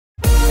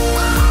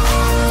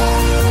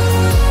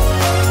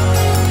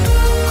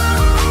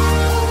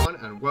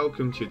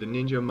welcome to the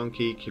Ninja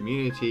Monkey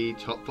community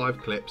top 5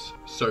 clips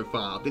so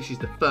far. This is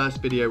the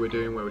first video we're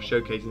doing where we're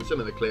showcasing some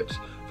of the clips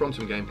from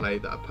some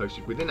gameplay that are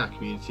posted within our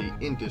community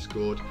in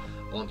Discord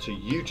onto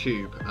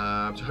YouTube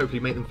to hopefully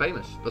make them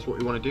famous. That's what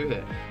we want to do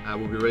here.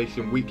 We'll be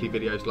releasing weekly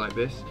videos like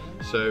this,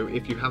 so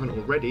if you haven't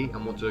already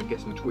and want to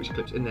get some Twitch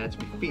clips in there to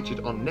be featured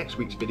on next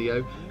week's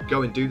video,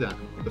 go and do that.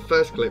 The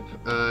first clip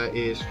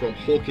is from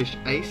Hawkish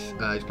Ace.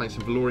 He's playing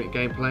some Valorant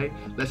gameplay.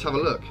 Let's have a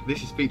look.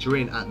 This is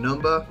featuring at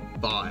number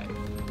 5.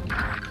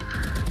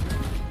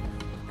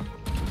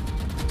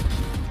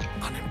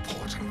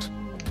 Unimportant.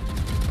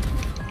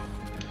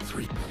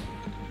 3.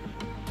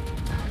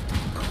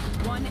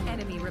 One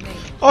enemy remaining.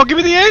 Oh, give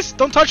me the ace!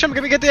 Don't touch him,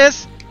 let me get the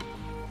ace!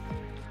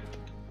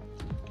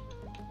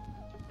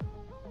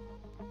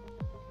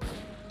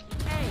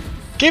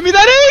 Give me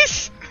that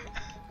ace!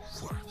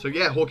 So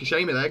yeah, Hawkish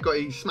Aimer there,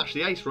 he smashed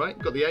the ace, right?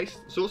 Got the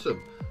ace, it's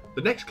awesome.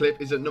 The next clip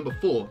is at number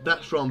 4,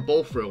 that's from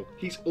Bolfrill.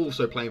 He's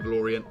also playing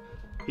Valorant.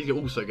 He's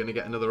also going to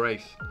get another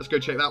ace. Let's go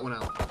check that one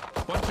out.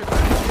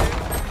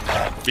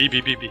 B,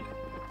 B, B, B.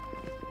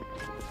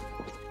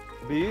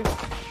 B?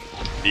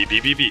 B, B,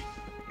 B, B.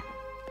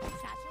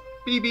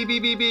 B, B, B,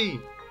 B, B.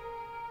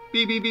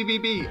 B, B, B, B,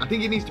 B. I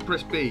think he needs to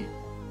press B.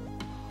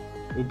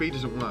 Or B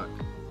doesn't work.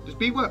 Does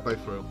B work both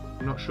for him?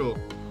 I'm not sure.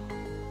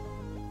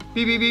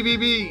 B, B, B, B,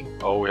 B.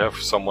 Oh, we have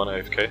someone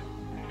AFK.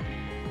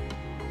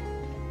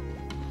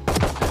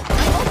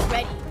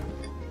 Ready.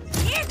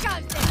 Here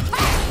comes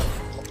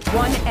the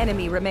one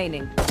enemy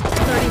remaining.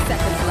 30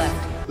 seconds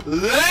left.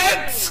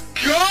 Let's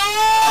go!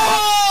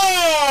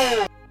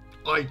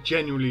 I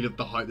genuinely loved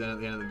the hype then at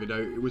the end of the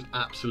video. It was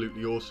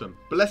absolutely awesome.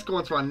 But let's go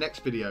on to our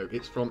next video.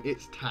 It's from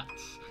It's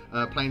Tats,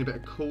 playing a bit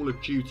of Call of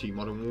Duty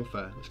Modern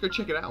Warfare. Let's go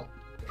check it out.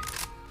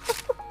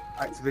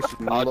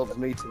 Activision loves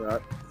me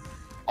tonight.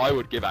 I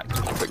would give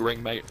Activision a quick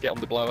ring, mate. Get on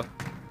the blower.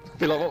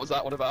 Be like, what was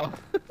that one about?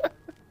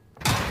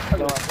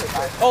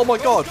 Oh my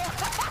god!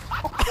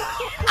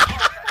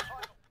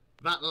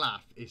 That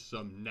laugh is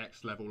some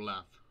next level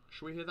laugh.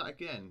 Shall we hear that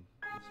again?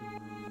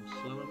 Some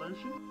slower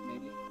motion,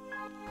 maybe?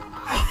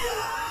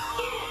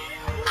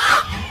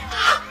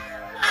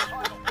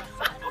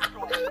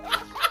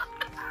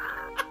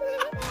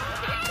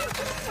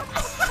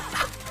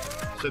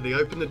 So they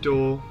opened the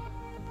door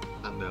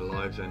and their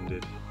lives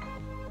ended.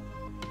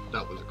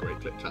 That was a great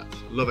clip,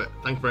 Tats. Love it.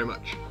 Thank you very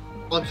much.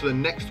 On to the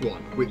next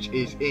one, which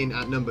is in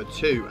at number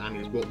 2 and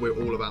is what we're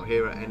all about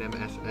here at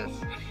NMSS.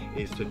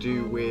 Is to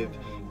do with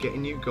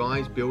getting you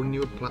guys, building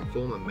you a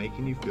platform and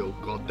making you feel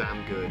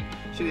goddamn good.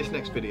 See this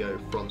next video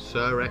from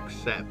Sir X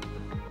Seb.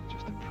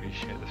 Just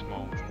appreciate this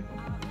moment.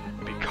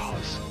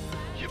 Because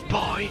your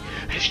boy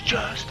has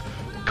just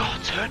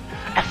gotten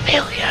a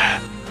failure.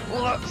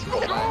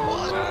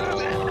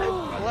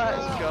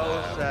 Let's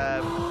go,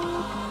 Seb.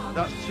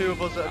 That's 2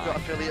 of us that have got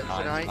affiliates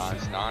tonight.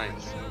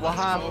 Nice. We're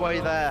halfway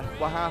there.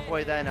 We're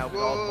halfway there now,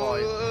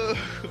 boys.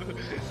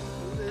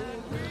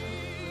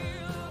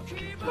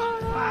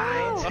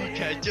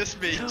 Okay,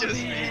 just me.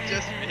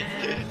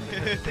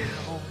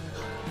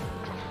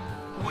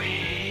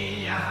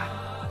 We are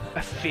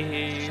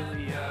affiliate.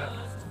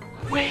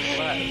 We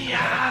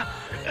are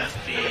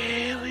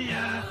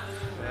affiliate.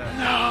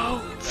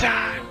 No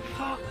time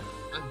for.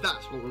 And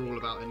that's what we're all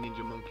about in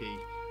Ninja Monkey,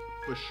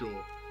 for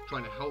sure.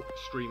 Trying to help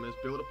streamers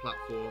build a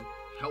platform,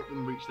 help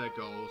them reach their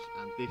goals,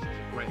 and this is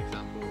a great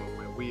example of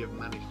where we have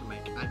managed to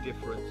make a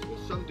difference, or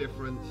some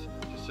difference,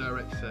 to Sir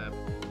X Seb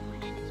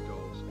reaching his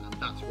goals. And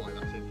that's why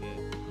that's in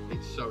here.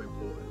 It's so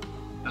important.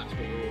 That's what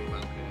we're all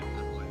about here,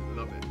 and I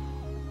love it.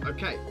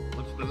 Okay,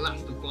 on to the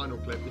last and final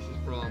clip. This is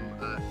from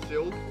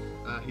Silg.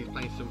 He's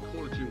playing some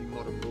Call of Duty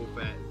Modern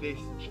Warfare. This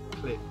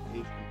clip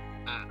is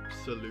an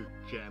absolute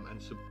gem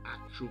and some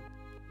actual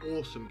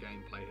awesome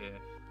gameplay here.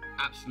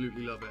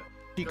 Absolutely love it.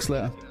 Cheeks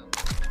later.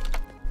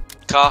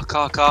 Car.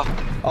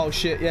 Oh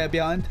shit, yeah,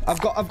 behind. I've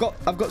got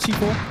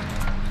C4.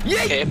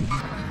 Yay! Him.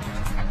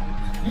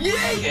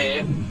 Yay!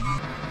 Him.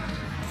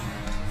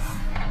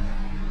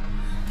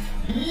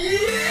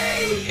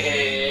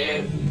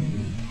 Yay!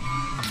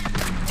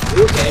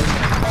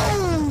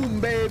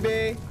 Boom,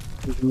 baby!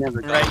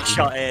 Great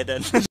shot,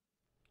 Aiden.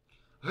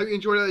 I hope you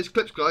enjoyed those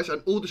clips, guys,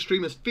 and all the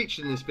streamers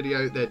featured in this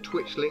video, their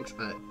Twitch links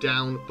are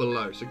down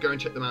below. So go and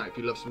check them out if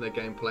you love some of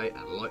their gameplay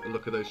and like the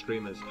look of those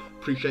streamers.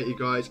 Appreciate you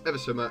guys ever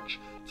so much.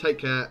 Take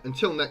care.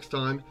 Until next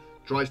time,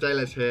 Drysdale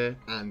is here,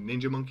 and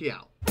Ninja Monkey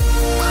out.